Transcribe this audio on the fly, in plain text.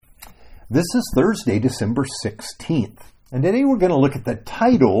This is Thursday, December 16th, and today we're going to look at the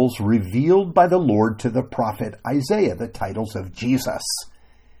titles revealed by the Lord to the prophet Isaiah, the titles of Jesus.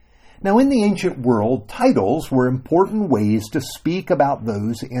 Now, in the ancient world, titles were important ways to speak about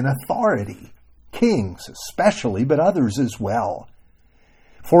those in authority, kings especially, but others as well.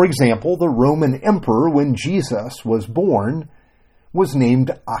 For example, the Roman emperor, when Jesus was born, was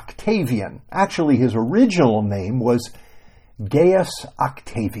named Octavian. Actually, his original name was Gaius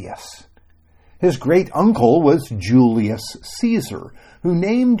Octavius. His great-uncle was Julius Caesar, who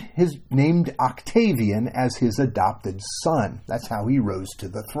named Octavian as his adopted son. That's how he rose to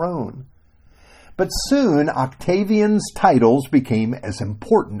the throne. But soon, Octavian's titles became as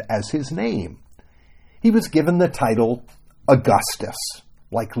important as his name. He was given the title Augustus.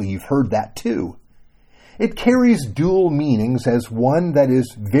 Likely you've heard that too. It carries dual meanings as one that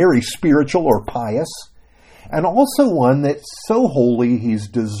is very spiritual or pious, and also one that's so holy he's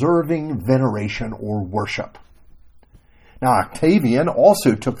deserving veneration or worship. Now, Octavian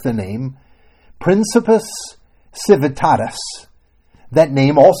also took the name Principes Civitatis. That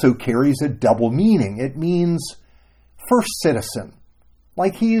name also carries a double meaning. It means first citizen,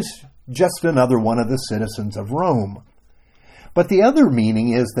 like he's just another one of the citizens of Rome. But the other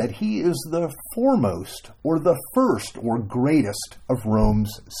meaning is that he is the foremost or the first or greatest of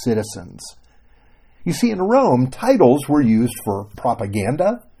Rome's citizens. You see, in Rome, titles were used for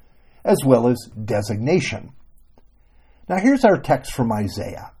propaganda as well as designation. Now here's our text from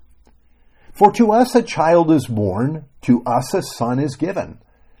Isaiah. For to us a child is born, to us a son is given,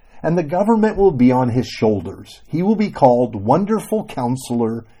 and the government will be on his shoulders. He will be called Wonderful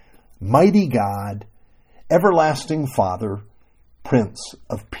Counselor, Mighty God, Everlasting Father, Prince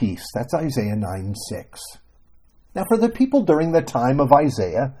of Peace. That's Isaiah 9:6. Now for the people during the time of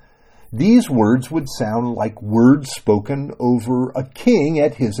Isaiah, these words would sound like words spoken over a king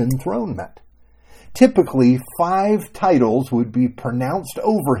at his enthronement. Typically, 5 titles would be pronounced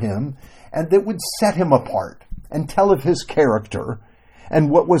over him and that would set him apart and tell of his character and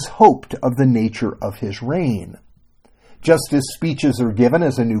what was hoped of the nature of his reign. Just as speeches are given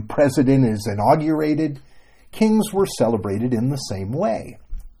as a new president is inaugurated, kings were celebrated in the same way.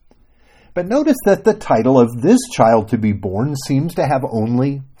 But notice that the title of this child to be born seems to have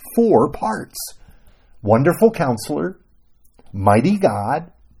only 4 parts: Wonderful Counselor, Mighty God,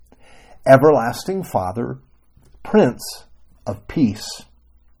 Everlasting Father, Prince of Peace.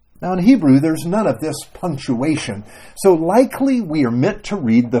 Now in Hebrew, there's none of this punctuation, so likely we are meant to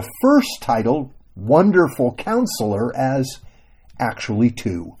read the first title, Wonderful Counselor, as actually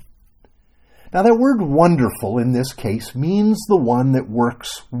 2. Now that word wonderful in this case means the one that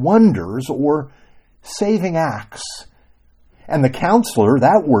works wonders or saving acts. And the counselor,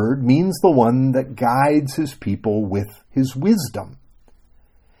 that word, means the one that guides his people with his wisdom.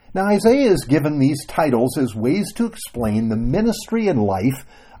 Now Isaiah is given these titles as ways to explain the ministry and life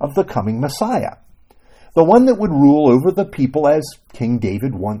of the coming Messiah, the one that would rule over the people as King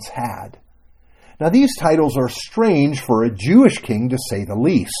David once had. Now these titles are strange for a Jewish king, to say the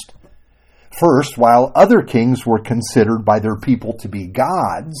least. First, while other kings were considered by their people to be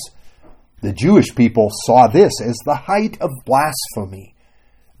gods, the Jewish people saw this as the height of blasphemy.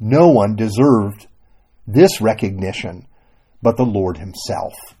 No one deserved this recognition but the Lord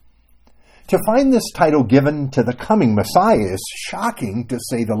himself. To find this title given to the coming Messiah is shocking, to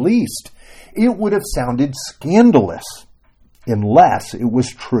say the least. It would have sounded scandalous unless it was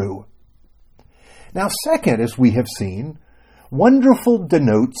true. Now, second, as we have seen, wonderful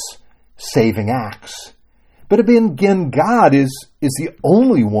denotes saving acts. But again, God is the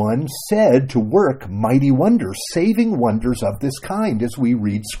only one said to work mighty wonders, saving wonders of this kind as we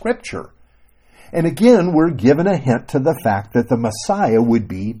read Scripture. And again, we're given a hint to the fact that the Messiah would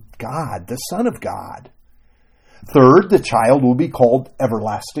be God, the Son of God. Third, the child will be called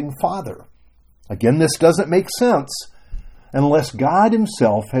Everlasting Father. Again, this doesn't make sense unless God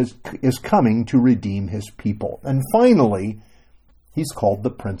himself is coming to redeem his people. And finally, he's called the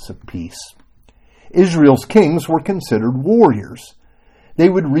Prince of Peace. Israel's kings were considered warriors. They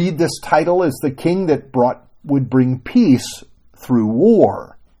would read this title as the king that would bring peace through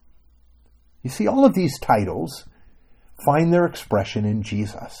war. You see, all of these titles find their expression in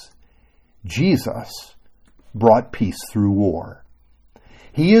Jesus. Jesus brought peace through war.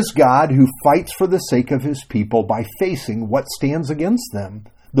 He is God who fights for the sake of his people by facing what stands against them,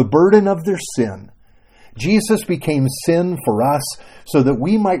 the burden of their sin. Jesus became sin for us so that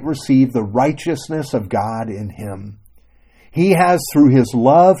we might receive the righteousness of God in him. He has, through his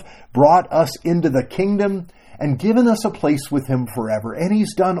love, brought us into the kingdom and given us a place with him forever. And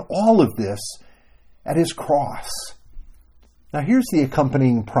he's done all of this at his cross. Now here's the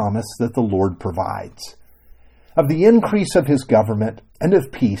accompanying promise that the Lord provides. Of the increase of his government and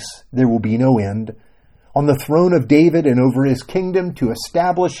of peace there will be no end, on the throne of David and over his kingdom, to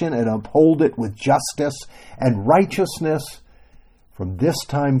establish it and uphold it with justice and righteousness from this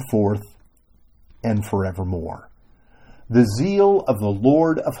time forth and forevermore. The zeal of the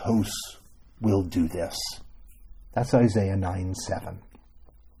Lord of hosts will do this. That's Isaiah 9:7.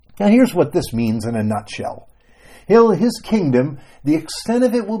 Now here's what this means in a nutshell. His kingdom, the extent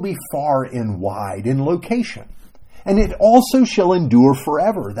of it will be far and wide in location, and it also shall endure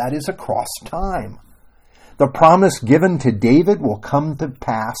forever, that is, across time. The promise given to David will come to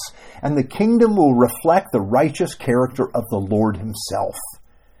pass, and the kingdom will reflect the righteous character of the Lord himself.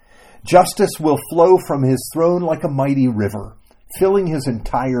 Justice will flow from his throne like a mighty river, filling his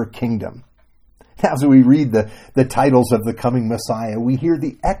entire kingdom. As we read the titles of the coming Messiah, we hear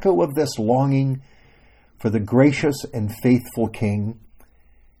the echo of this longing for the gracious and faithful King.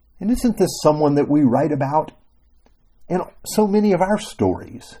 And isn't this someone that we write about in so many of our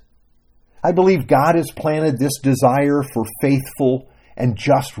stories? I believe God has planted this desire for faithful and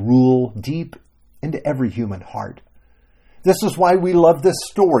just rule deep into every human heart. This is why we love this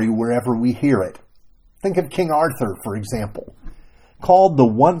story wherever we hear it. Think of King Arthur, for example, called the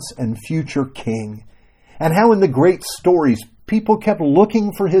once and future king, and how in the great stories people kept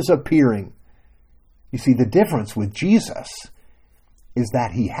looking for his appearing. You see, the difference with Jesus is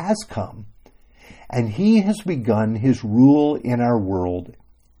that he has come, and he has begun his rule in our world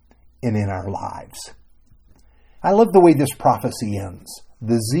and in our lives. I love the way this prophecy ends.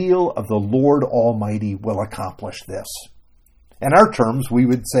 The zeal of the Lord Almighty will accomplish this. In our terms, we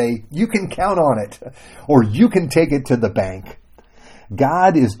would say, you can count on it, or you can take it to the bank.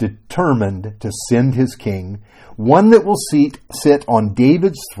 God is determined to send his king, one that will sit on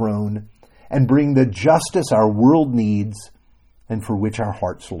David's throne and bring the justice our world needs and for which our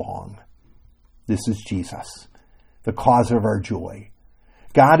hearts long. This is Jesus, the cause of our joy.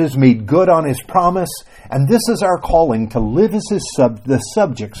 God has made good on his promise, and this is our calling to live as the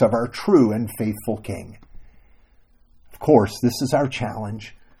subjects of our true and faithful King. Of course, this is our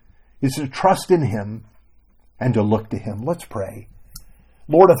challenge, is to trust in him and to look to him. Let's pray.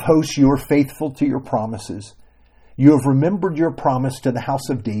 Lord of hosts, you are faithful to your promises. You have remembered your promise to the house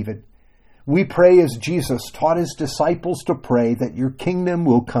of David. We pray as Jesus taught his disciples to pray that your kingdom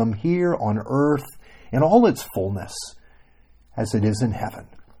will come here on earth in all its fullness as it is in heaven.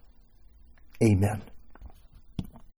 Amen.